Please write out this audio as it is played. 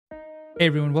Hey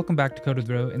everyone, welcome back to Code with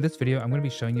Row. In this video, I'm going to be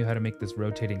showing you how to make this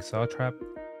rotating saw trap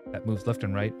that moves left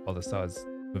and right while the saw is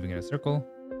moving in a circle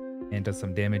and does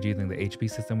some damage using the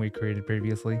HP system we created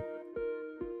previously.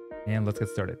 And let's get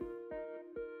started.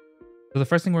 So the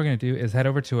first thing we're going to do is head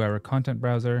over to our content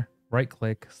browser, right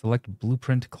click, select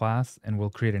blueprint class, and we'll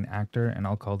create an actor, and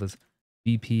I'll call this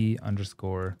BP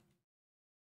underscore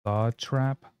saw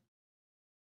trap.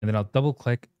 And then I'll double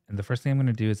click, and the first thing I'm going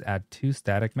to do is add two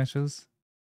static meshes.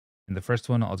 And the first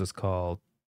one I'll just call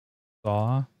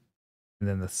saw. And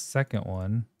then the second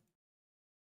one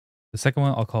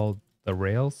I'll call the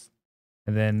rails.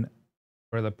 And then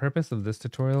for the purpose of this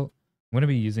tutorial, I'm going to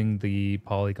be using the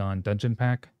Polygon Dungeon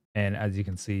Pack. And as you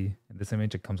can see in this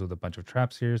image, it comes with a bunch of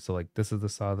traps here. So like this is the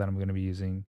saw that I'm going to be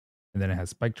using. And then it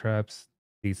has spike traps,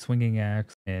 the swinging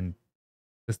axe, and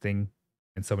this thing,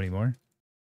 and so many more.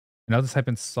 And I'll just type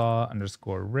in saw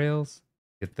underscore rails,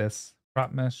 get this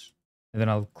prop mesh. And then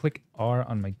I'll click R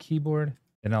on my keyboard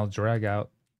and I'll drag out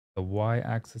the Y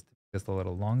axis to be just a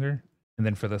little longer. And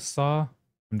then for the saw,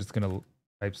 I'm just going to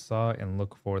type saw and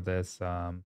look for this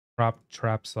prop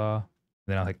trap saw. And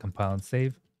then I'll hit compile and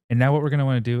save. And now what we're going to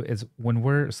want to do is when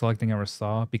we're selecting our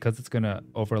saw, because it's going to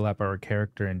overlap our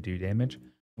character and do damage,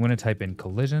 I'm going to type in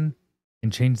collision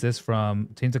and change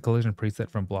the collision preset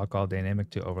from block all dynamic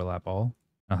to overlap all.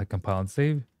 I'll hit compile and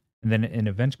save. And then in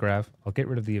event graph, I'll get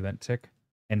rid of the event tick.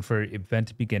 And for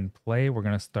event begin play, we're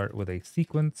going to start with a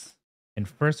sequence. And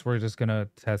first, we're just going to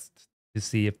test to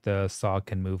see if the saw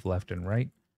can move left and right.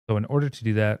 So in order to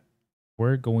do that,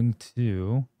 we're going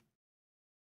to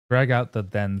drag out the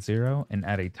then 0 and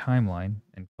add a timeline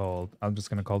and I'm just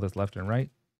going to call this left and right.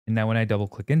 And now when I double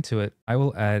click into it,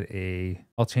 I'll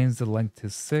change the length to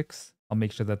 6. I'll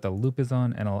make sure that the loop is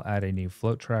on and I'll add a new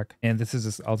float track. And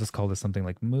I'll just call this something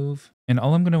like move. And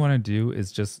all I'm going to want to do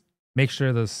is just make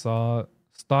sure the saw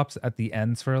stops at the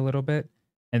ends for a little bit,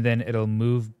 and then it'll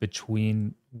move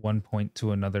between one point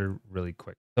to another really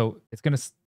quick. So it's going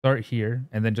to start here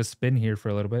and then just spin here for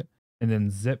a little bit and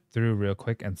then zip through real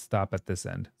quick and stop at this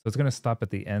end. So it's going to stop at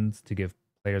the ends to give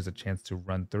players a chance to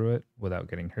run through it without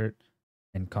getting hurt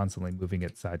and constantly moving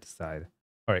it side to side.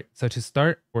 All right, so to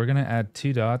start, we're going to add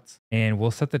 2 dots and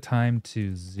we'll set the time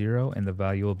to 0 and the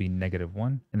value will be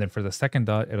 -1. And then for the second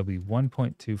dot, it'll be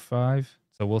 1.25.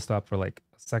 So we'll stop for like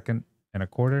a second and a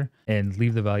quarter and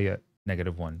leave the value at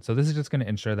 -1. So this is just going to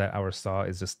ensure that our saw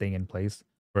is just staying in place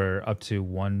for up to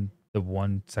the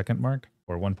 1 second mark,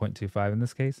 or 1.25 in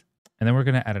this case. And then we're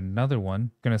going to add another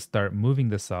one, going to start moving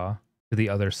the saw to the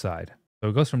other side. So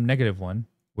it goes from -1,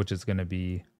 which is going to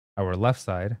be our left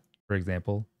side, for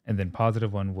example, and then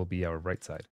 +1 will be our right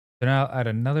side. So now I'll add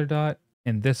another dot,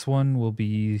 and this one will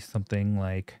be something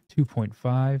like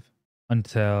 2.5 and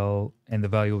the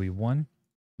value will be 1.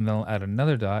 And then I'll add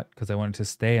another dot because I want it to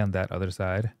stay on that other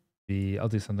side. I'll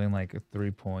do something like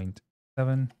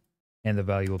 3.7 and the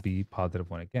value will be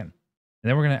 +1 again. And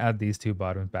then we're going to add these two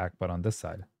bottoms back, but on this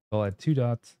side. So I'll add 2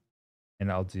 dots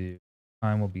and I'll do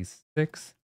time will be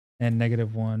 6 and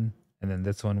 -1. And then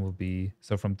this one will be,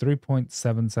 so from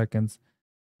 3.7 seconds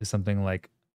to something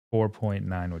like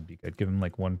 4.9 would be good. Give them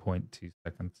like 1.2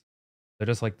 seconds. So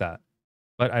just like that.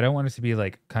 But I don't want it to be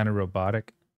like kind of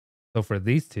robotic. So for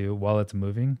these two, while it's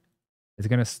moving, it's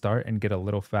going to start and get a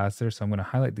little faster. So I'm going to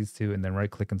highlight these two and then right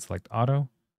click and select auto.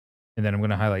 And then I'm going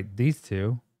to highlight these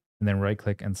two and then right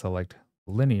click and select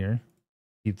linear.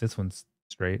 Keep this one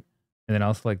straight. And then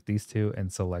I'll select these two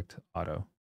and select auto.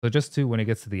 So just when it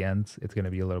gets to the ends, it's going to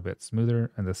be a little bit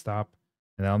smoother and the stop.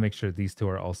 And I'll make sure these two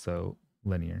are also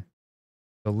linear.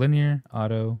 So linear,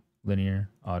 auto, linear,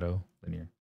 auto, linear.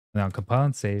 And I'll compile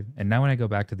and save. And now when I go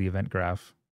back to the event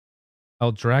graph,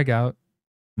 I'll drag out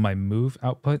my move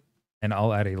output and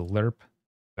I'll add a lerp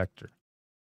vector.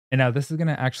 And now this is going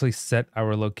to actually set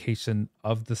our location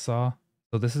of the saw.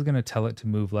 So this is going to tell it to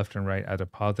move left and right at a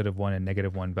 +1 and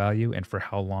 -1 value and for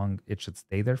how long it should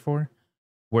stay there for,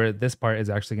 where this part is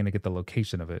actually going to get the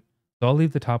location of it. So I'll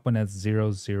leave the top one as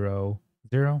 0, 0,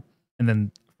 0. And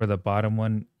then for the bottom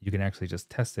one, you can actually just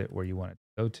test it where you want it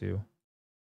to go to.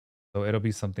 So it'll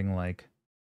be something like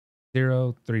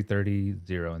 0, 330,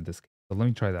 0 in this case. So let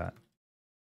me try that.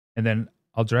 And then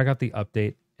I'll drag out the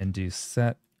update and do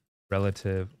set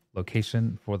relative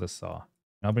location for the saw.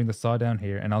 And I'll bring the saw down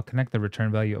here and I'll connect the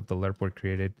return value of the lerp word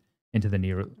created into the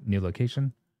new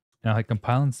location. And I'll hit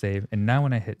compile and save. And now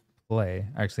when I hit play,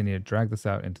 I actually need to drag this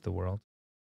out into the world.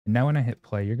 And now when I hit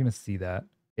play, you're going to see that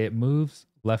it moves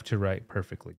left to right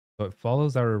perfectly. So it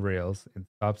follows our rails and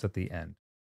stops at the end.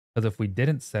 Because if we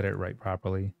didn't set it right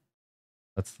properly,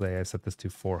 let's say I set this to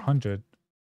 400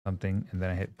 something and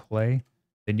then I hit play,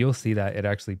 then you'll see that it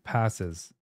actually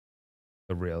passes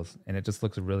the rails, and it just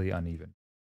looks really uneven.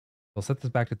 I'll set this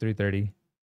back to 330.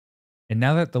 And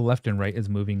now that the left and right is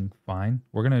moving fine,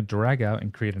 we're going to drag out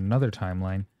and create another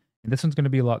timeline. And this one's going to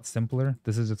be a lot simpler.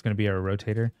 This is just going to be our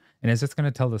rotator. And it's just going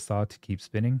to tell the saw to keep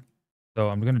spinning. So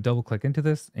I'm going to double click into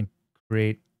this and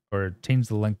create or change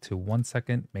the length to 1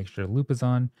 second. Make sure loop is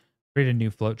on. Create a new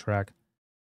float track.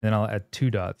 Then I'll add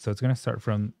 2 dots. So it's going to start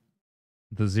from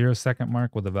the 0 second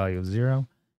mark with a value of 0.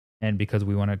 And because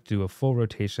we want to do a full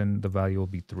rotation, the value will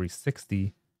be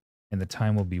 360 and the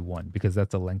time will be 1 because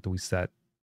that's the length we set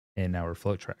in our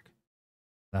float track.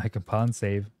 Now I compile and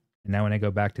save. And now when I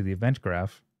go back to the event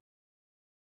graph,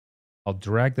 I'll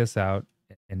drag this out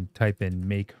and type in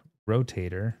make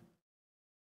rotator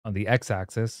on the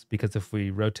x-axis, because if we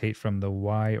rotate from the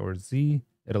y or z,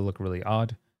 it'll look really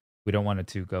odd. We don't want it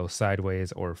to go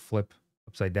sideways or flip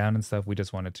upside down and stuff. We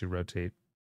just want it to rotate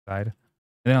side.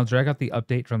 And then I'll drag out the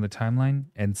update from the timeline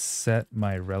and set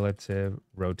my relative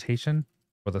rotation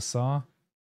for the saw.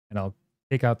 And I'll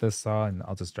take out this saw and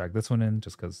I'll just drag this one in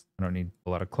just because I don't need a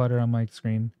lot of clutter on my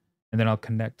screen. And then I'll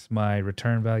connect my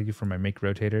return value for my make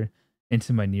rotator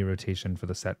into my new rotation for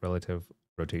the set relative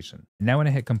rotation. And now when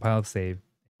I hit compile save,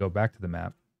 go back to the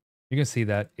map, you can see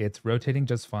that it's rotating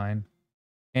just fine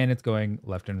and it's going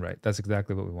left and right. That's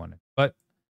exactly what we wanted. But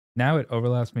now it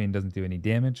overlaps me and doesn't do any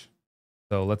damage.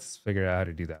 So let's figure out how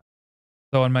to do that.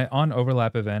 So on my on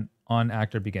overlap event, on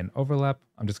actor begin overlap,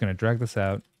 I'm just going to drag this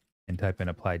out and type in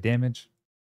apply damage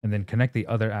and then connect the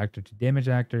other actor to damage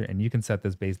actor. And you can set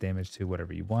this base damage to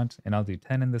whatever you want. And I'll do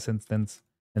 10 in this instance.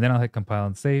 And then I'll hit compile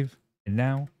and save. And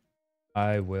now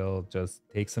I will just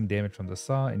take some damage from the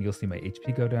saw and you'll see my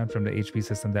HP go down from the HP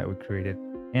system that we created.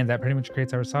 And that pretty much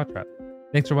creates our saw trap.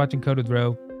 Thanks for watching Code with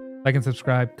Ro. Like and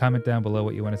subscribe, comment down below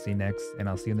what you want to see next, and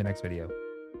I'll see you in the next video.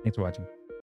 Thanks for watching.